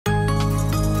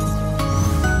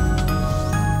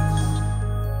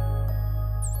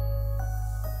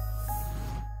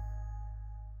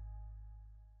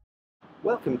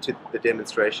Welcome to the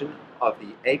demonstration of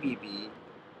the ABB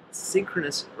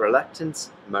Synchronous Reluctance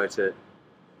motor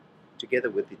together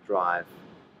with the drive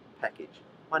package.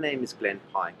 My name is Glenn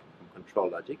Pike from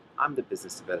Control Logic. I'm the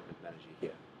Business Development Manager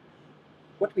here.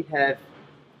 What we have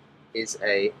is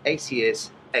a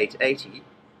ACS 880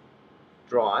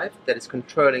 drive that is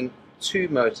controlling two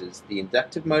motors, the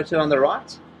inductive motor on the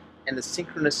right and the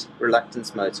synchronous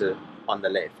reluctance motor on the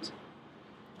left.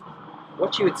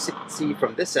 What you would see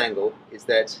from this angle is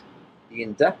that the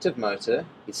inductive motor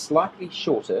is slightly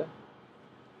shorter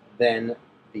than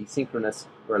the synchronous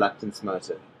reluctance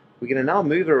motor. We're going to now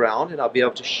move around and I'll be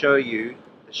able to show you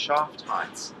the shaft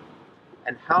heights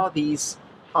and how these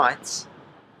heights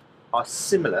are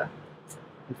similar.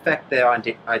 In fact, they are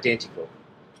identical.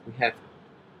 We have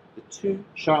the two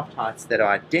shaft heights that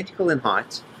are identical in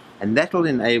height, and that will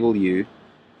enable you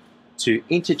to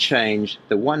interchange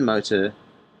the one motor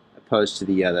opposed to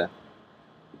the other.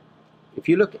 If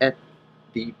you look at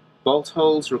the bolt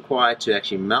holes required to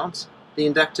actually mount the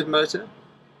inductive motor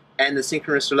and the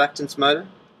synchronous reluctance motor,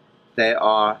 they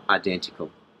are identical.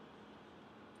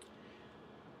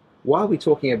 While we're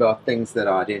talking about things that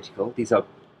are identical, these are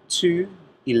two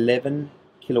 11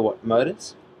 kilowatt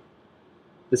motors.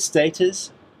 The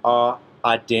stators are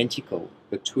identical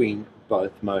between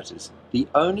both motors. The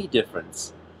only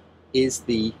difference is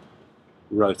the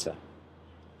rotor.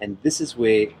 And this is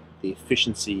where the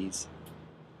efficiencies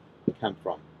come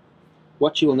from.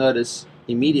 What you will notice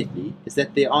immediately is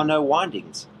that there are no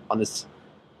windings on this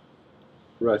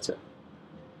rotor.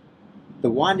 The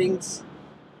windings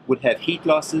would have heat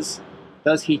losses.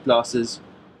 Those heat losses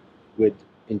would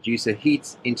induce a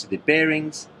heat into the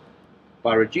bearings.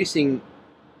 By reducing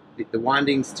the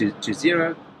windings to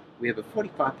zero, we have a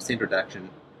 45%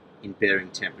 reduction in bearing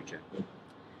temperature.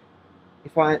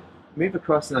 If I move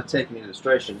across and I take an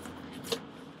illustration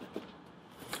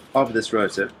of this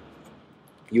rotor,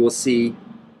 you will see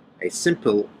a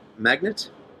simple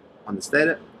magnet on the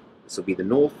stator. This will be the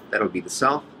north, that will be the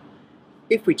south.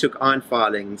 If we took iron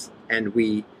filings and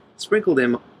we sprinkled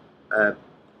them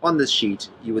on this sheet,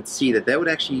 you would see that they would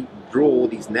actually draw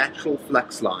these natural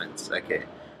flux lines. Okay,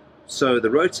 so the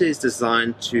rotor is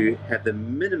designed to have the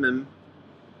minimum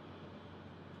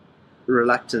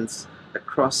reluctance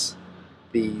across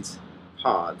these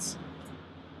paths.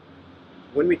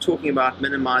 When we're talking about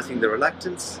minimizing the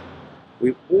reluctance,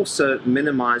 we've also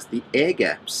minimized the air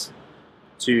gaps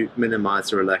to minimize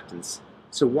the reluctance.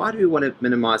 So why do we want to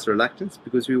minimize the reluctance?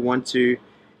 Because we want to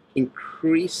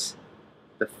increase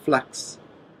the flux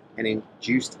and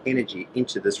induced energy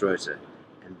into this rotor,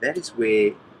 and that is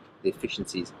where the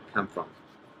efficiencies come from.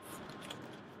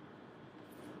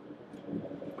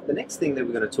 The next thing that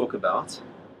we're going to talk about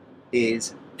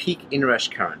is peak inrush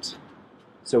current.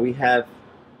 So we have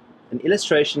an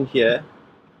illustration here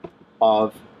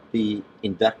of the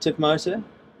inductive motor.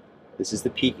 This is the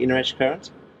peak inrush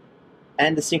current,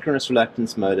 and the synchronous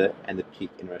reluctance motor and the peak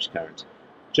inrush current.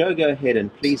 Joe, go ahead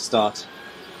and please start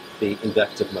the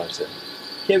inductive motor.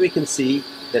 Here we can see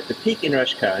that the peak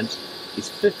inrush current is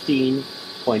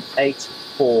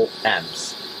 15.84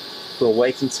 amps. We'll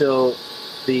wait until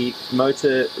the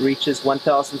motor reaches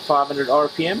 1,500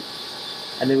 RPM,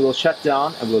 and then we'll shut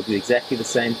down and we'll do exactly the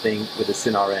same thing with the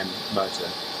SynRM motor.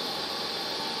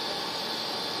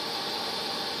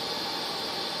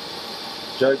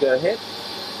 Joe, go ahead.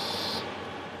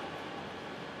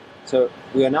 So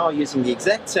we are now using the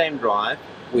exact same drive.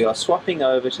 We are swapping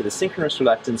over to the synchronous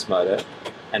reluctance motor,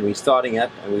 and we're starting up,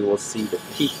 and we will see the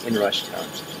peak inrush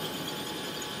current.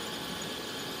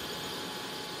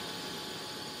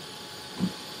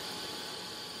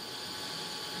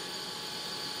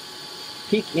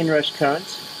 Peak inrush current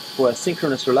for a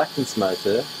synchronous reluctance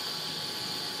motor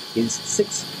is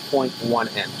 6.1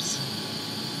 amps.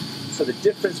 So the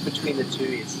difference between the two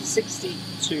is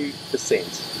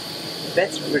 62%.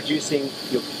 That's reducing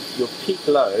your peak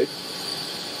load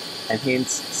and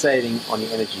hence saving on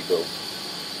your energy bill.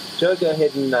 Joe, go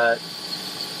ahead and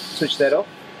switch that off.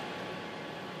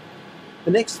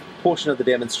 The next portion of the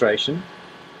demonstration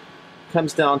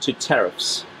comes down to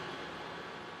tariffs.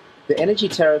 The energy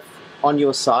tariff on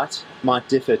your site might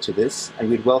differ to this, and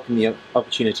we'd welcome the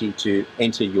opportunity to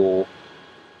enter your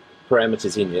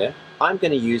parameters in here. I'm going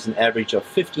to use an average of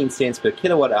 15 cents per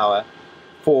kilowatt hour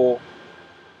for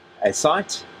a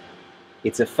site.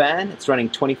 It's a fan, it's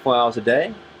running 24 hours a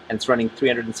day, and it's running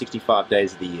 365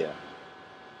 days of the year.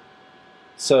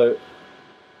 So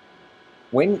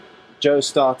when Joe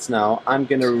starts now, I'm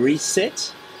going to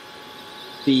reset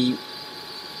the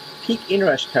peak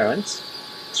inrush current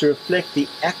to reflect the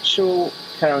actual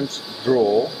current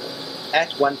draw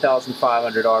at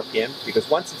 1,500 RPM, because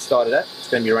once it started up, it's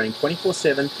going to be running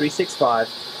 24/7, 365,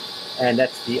 and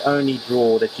that's the only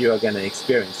draw that you are going to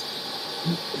experience.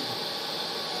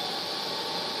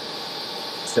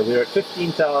 So we're at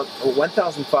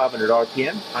 1,500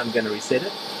 RPM. I'm going to reset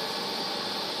it.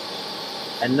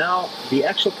 And now the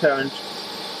actual current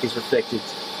is reflected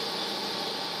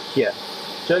here.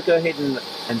 Joe, go ahead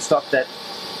and stop that,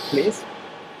 please.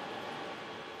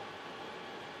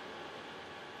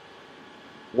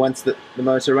 Once the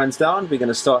motor runs down, we're going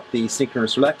to start the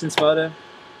synchronous reluctance motor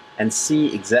and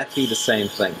see exactly the same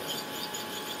thing.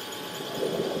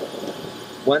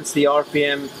 Once the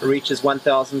RPM reaches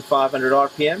 1,500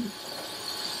 RPM,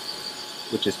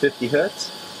 which is 50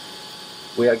 Hertz,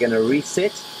 we are going to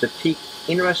reset the peak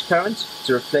inrush current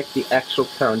to reflect the actual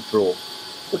current draw,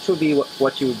 which will be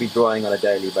what you would be drawing on a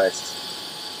daily basis.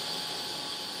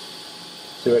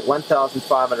 So we're at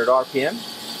 1,500 RPM.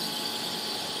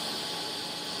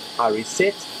 I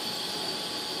reset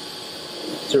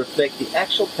to reflect the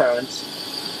actual current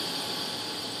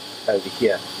over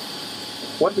here.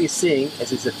 What we're seeing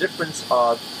is it's a difference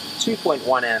of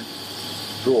 2.1 amp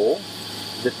draw,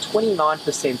 the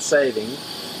 29% saving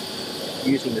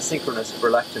using the synchronous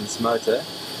reluctance motor,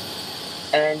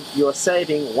 and you're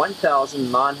saving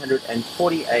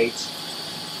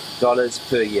 $1,948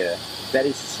 per year. That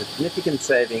is a significant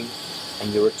saving,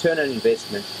 and your return on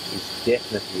investment is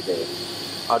definitely there.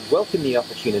 I'd welcome the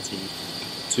opportunity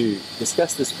to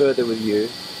discuss this further with you.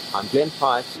 I'm Glenn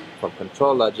Pike from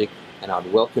Control Logic, and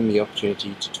I'd welcome the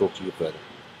opportunity to talk to you further.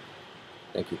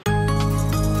 Thank you.